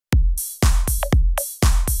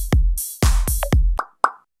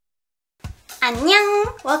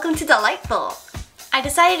Annyeong! Welcome to Dollightful! I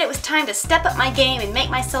decided it was time to step up my game and make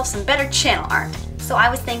myself some better channel art. So I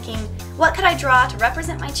was thinking, what could I draw to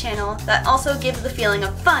represent my channel that also gives the feeling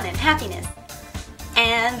of fun and happiness?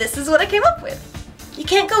 And this is what I came up with. You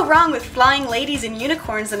can't go wrong with flying ladies and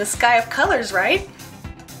unicorns in a sky of colors, right?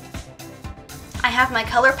 I have my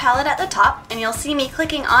color palette at the top, and you'll see me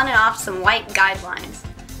clicking on and off some white guidelines.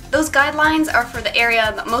 Those guidelines are for the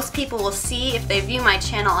area that most people will see if they view my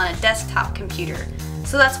channel on a desktop computer,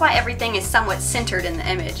 so that's why everything is somewhat centered in the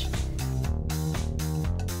image.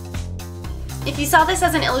 If you saw this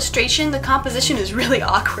as an illustration, the composition is really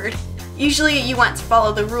awkward. Usually you want to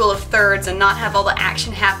follow the rule of thirds and not have all the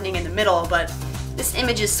action happening in the middle, but this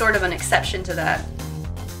image is sort of an exception to that.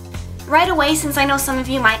 Right away, since I know some of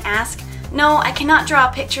you might ask, no, I cannot draw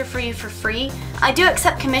a picture for you for free. I do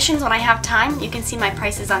accept commissions when I have time. You can see my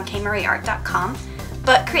prices on kmurrayart.com.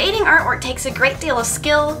 But creating artwork takes a great deal of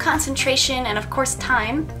skill, concentration, and of course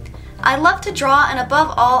time. I love to draw, and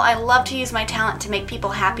above all, I love to use my talent to make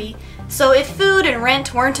people happy. So if food and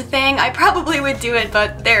rent weren't a thing, I probably would do it,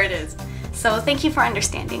 but there it is. So thank you for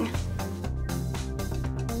understanding.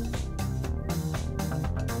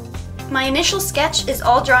 My initial sketch is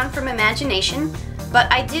all drawn from imagination, but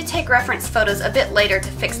I do take reference photos a bit later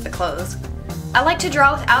to fix the clothes. I like to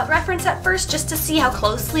draw without reference at first just to see how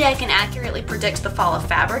closely I can accurately predict the fall of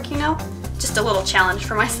fabric, you know? Just a little challenge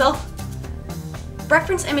for myself.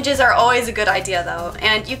 Reference images are always a good idea though,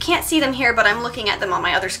 and you can't see them here, but I'm looking at them on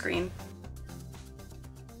my other screen.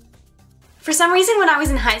 For some reason, when I was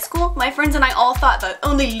in high school, my friends and I all thought that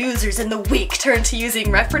only losers and the weak turned to using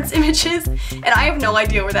reference images, and I have no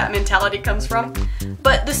idea where that mentality comes from.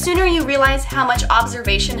 But the sooner you realize how much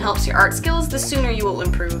observation helps your art skills, the sooner you will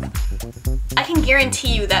improve. I can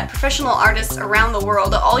guarantee you that professional artists around the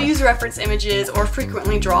world all use reference images or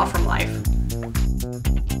frequently draw from life.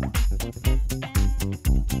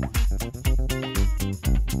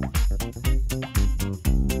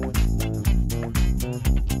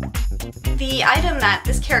 The item that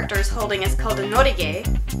this character is holding is called a norige.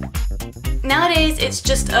 Nowadays, it's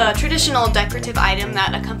just a traditional decorative item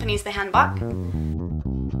that accompanies the hanbok.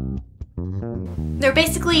 They're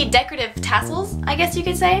basically decorative tassels, I guess you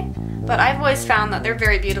could say, but I've always found that they're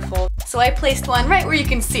very beautiful, so I placed one right where you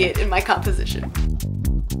can see it in my composition.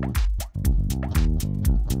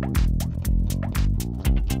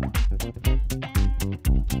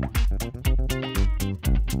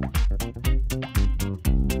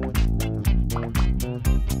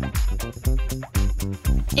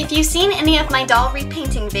 If you've seen any of my doll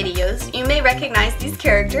repainting videos, you may recognize these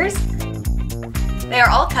characters. They are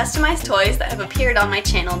all customized toys that have appeared on my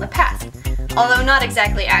channel in the past, although not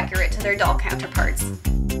exactly accurate to their doll counterparts.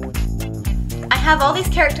 I have all these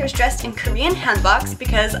characters dressed in Korean hanboks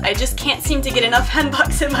because I just can't seem to get enough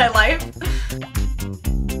hanboks in my life.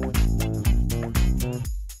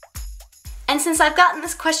 And since I've gotten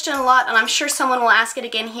this question a lot, and I'm sure someone will ask it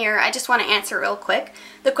again here, I just want to answer real quick.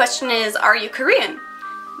 The question is, are you Korean?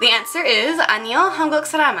 The answer is 아니요, 한국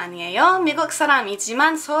사람 아니에요. 미국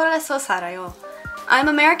사람이지만 서울에서 살아요. I'm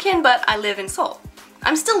American, but I live in Seoul.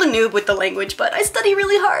 I'm still a noob with the language, but I study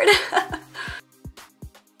really hard.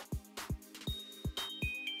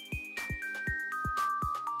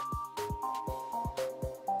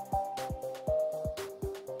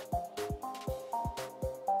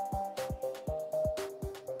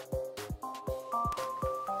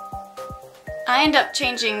 I end up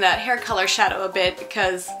changing that hair color shadow a bit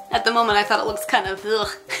because at the moment I thought it looks kind of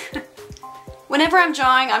ugh. Whenever I'm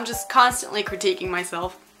drawing, I'm just constantly critiquing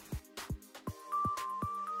myself.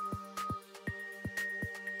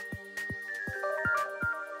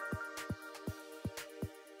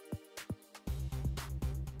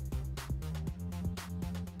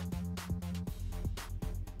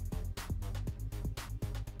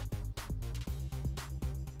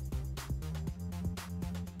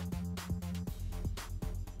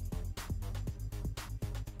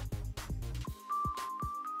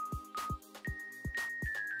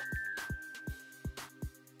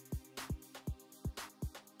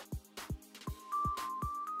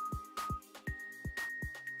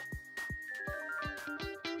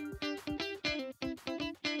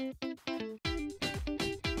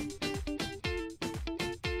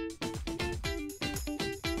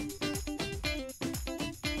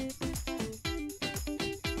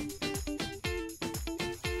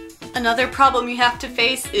 Another problem you have to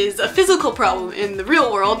face is a physical problem in the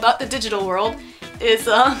real world, not the digital world, is,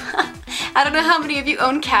 I don't know how many of you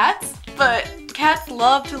own cats, but cats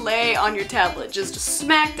love to lay on your tablet, just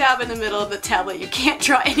smack dab in the middle of the tablet. You can't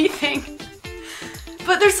draw anything.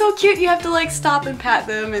 But they're so cute, you have to like stop and pat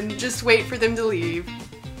them and just wait for them to leave.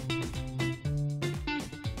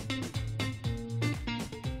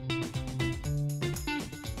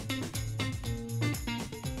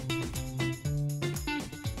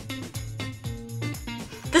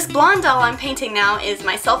 this blonde doll I'm painting now is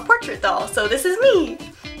my self-portrait doll, so this is me!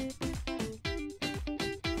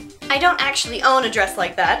 I don't actually own a dress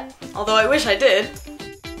like that, although I wish I did.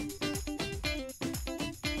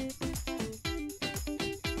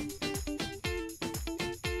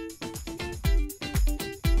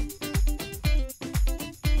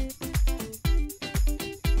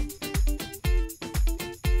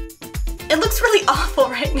 It looks really awful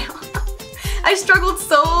right now. I struggled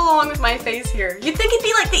so long with my face here. You'd think it'd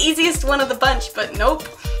be like the easiest one of the bunch, but nope.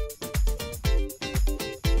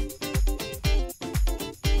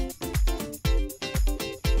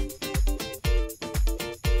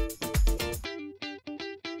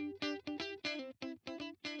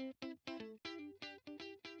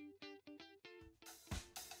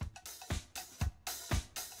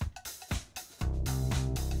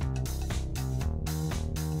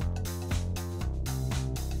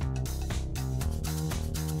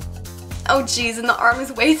 Oh geez, and the arm is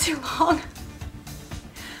way too long.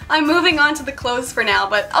 I'm moving on to the clothes for now,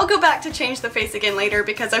 but I'll go back to change the face again later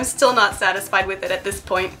because I'm still not satisfied with it at this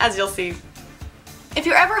point, as you'll see. If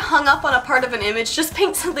you're ever hung up on a part of an image, just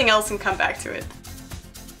paint something else and come back to it.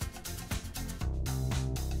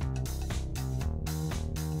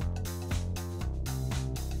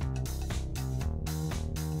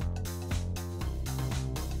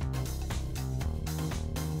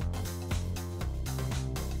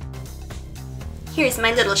 Here's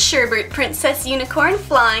my little sherbert princess unicorn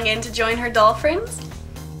flying in to join her doll friends.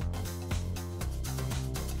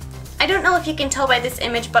 I don't know if you can tell by this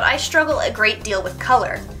image, but I struggle a great deal with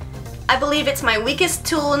color. I believe it's my weakest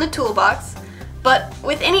tool in the toolbox, but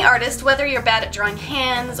with any artist, whether you're bad at drawing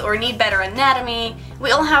hands or need better anatomy,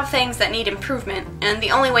 we all have things that need improvement, and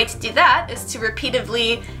the only way to do that is to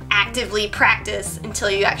repeatedly, actively practice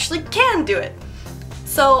until you actually can do it.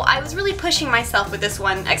 So I was really pushing myself with this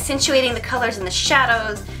one, accentuating the colors in the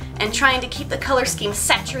shadows and trying to keep the color scheme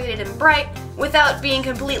saturated and bright without being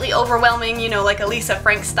completely overwhelming, you know, like a Lisa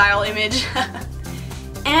Frank style image.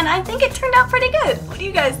 And I think it turned out pretty good. What do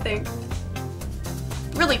you guys think?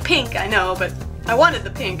 Really pink, I know, but I wanted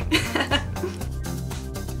the pink.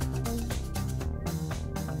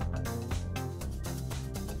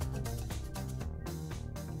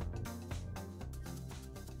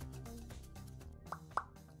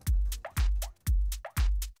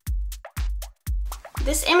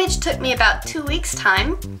 This image took me about 2 weeks'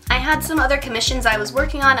 time. I had some other commissions I was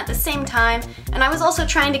working on at the same time, and I was also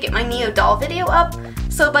trying to get my Neo doll video up,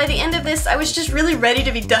 so by the end of this I was just really ready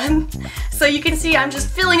to be done. So you can see I'm just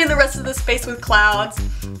filling in the rest of the space with clouds.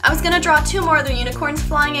 I was gonna draw 2 more other unicorns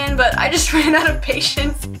flying in, but I just ran out of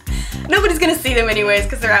patience. Nobody's gonna see them anyways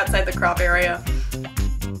because they're outside the crop area.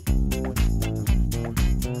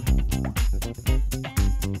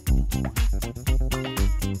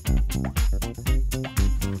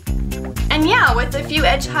 And yeah, with a few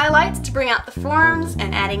edge highlights to bring out the forms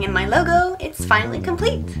and adding in my logo, it's finally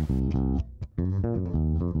complete.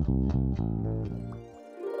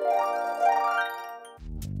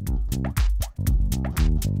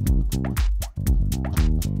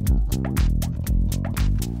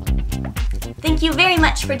 Thank you very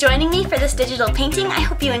much for joining me for this digital painting. I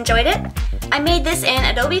hope you enjoyed it. I made this in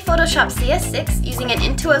Adobe Photoshop CS6 using an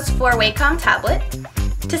Intuos 4 Wacom tablet.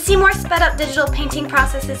 To see more sped up digital painting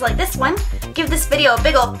processes like this one, give this video a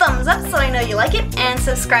big ol' thumbs up so I know you like it, and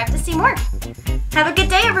subscribe to see more. Have a good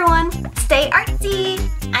day everyone! Stay artsy!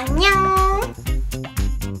 Annyeong!